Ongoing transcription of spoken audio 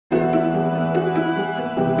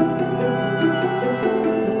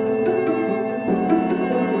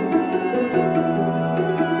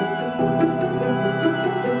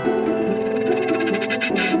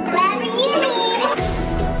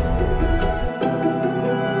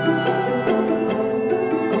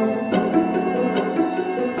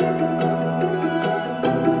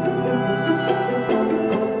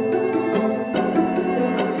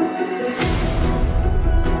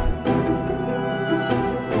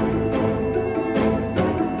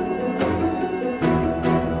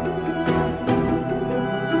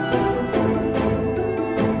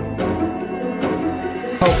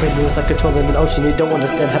Brain moves like controlling an ocean. You don't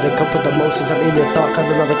understand how to cope with emotions. I'm in your thought, cause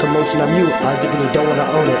another commotion. I'm you, Isaac, and you don't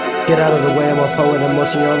wanna own it. Get out of the way, I'm a poet in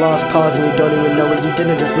motion. You're a lost cause and you don't even know it. You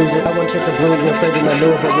didn't just lose it. I want chance to blow it, you're afraid and I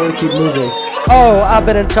know it, but we'll keep moving. Oh, I've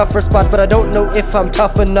been in tougher spots, but I don't know if I'm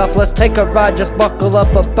tough enough. Let's take a ride, just buckle up,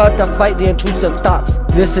 about to fight the intrusive thoughts.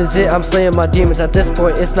 This is it, I'm slaying my demons. At this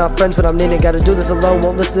point, it's not friends what I'm needing. Gotta do this alone,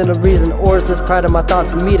 won't listen to reason. Or is this pride of my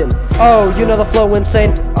thoughts meeting? Oh, you know the flow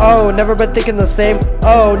insane. Oh, never been thinking the same.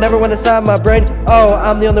 Oh, never went inside my brain. Oh,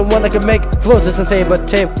 I'm the only one that can make flows this insane but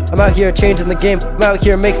tame. I'm out here changing the game. I'm out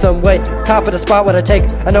here make some way. Top of the spot what I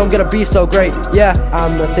take. I know I'm gonna be so great. Yeah,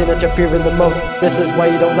 I'm the thing that you're fearing the most. This is why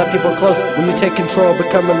you don't let people close. When you take control,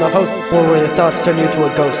 becoming the host, or where your thoughts turn you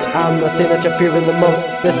to a ghost. I'm the thing that you're fearing the most.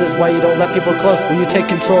 This is why you don't let people close. When you take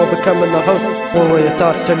control, becoming the host, or where your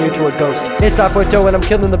thoughts turn you to a ghost. It's 5.0 and I'm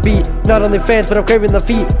killing the beat. Not only fans, but I'm craving the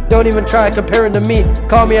feet. Don't even try comparing to me.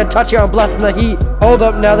 Call me a touchy, I'm blasting the heat. Hold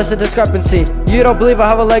up now, there's a discrepancy. You don't believe I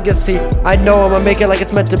have a legacy. I know I'ma make it like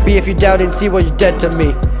it's meant to be. If you doubt and see, well, you're dead to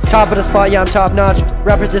me. Top of the spot, yeah, I'm top notch.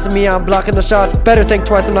 Rappers dissing me, I'm blocking the shots. Better think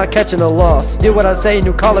twice, I'm not catching a loss. Do what I say and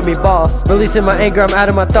you calling me boss. Releasing my anger, I'm out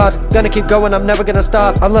of my thoughts. Gonna keep going, I'm never gonna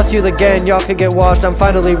stop. Unless you the gang, y'all can get washed. I'm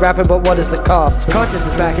finally rapping, but what is the cost? Conscious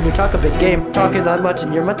is back and you talk a big game. Talking that much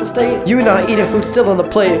in your mental state. You not eating food, still on the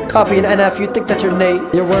plate. Copying NF, you think that you're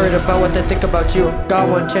Nate. You're worried about what they think about you. Got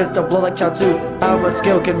one chance to blow like Chao Tzu. How much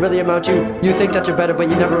skill can really amount you? You think that you're better, but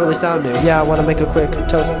you never really sound new. Yeah, I wanna make a quick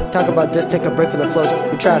toast. Talk about this, take a break from the flows.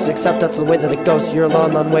 You trash, except that's the way that it goes. You're a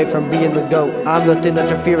long, long way from being the GOAT. I'm the thing that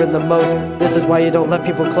you're fearing the most. This is why you don't let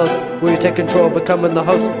people close. Where you take control, becoming the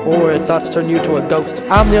host, or where your thoughts turn you to a ghost.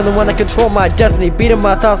 I'm the only one that control my destiny, beating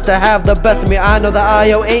my thoughts to have the best of me. I know that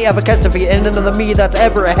IO ain't ever catch defeat, and another me that's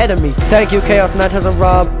ever ahead of me. Thank you, Chaos, Nantes, and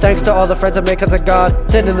Rob. Thanks to all the friends I make cause of God.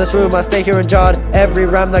 Sitting in this room, I stay here and jot every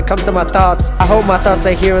rhyme that comes to my thoughts. I hope my thoughts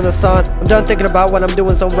stay here in the sun. I'm done thinking about what I'm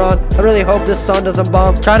doing so wrong. I really hope this song doesn't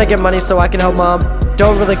bomb. Trying to get money so I can help mom.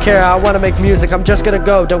 Don't really care, I wanna make music, I'm just gonna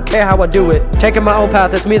go, don't care how I do it. Taking my own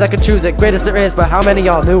path, it's me that can choose it. Greatest there is, but how many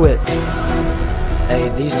y'all knew it? Hey,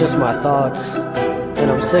 these just my thoughts, and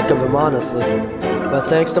I'm sick of them honestly. But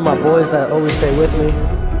thanks to my boys that always stay with me.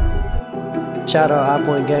 Shout out High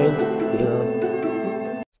Point Gang, you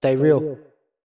know, stay real.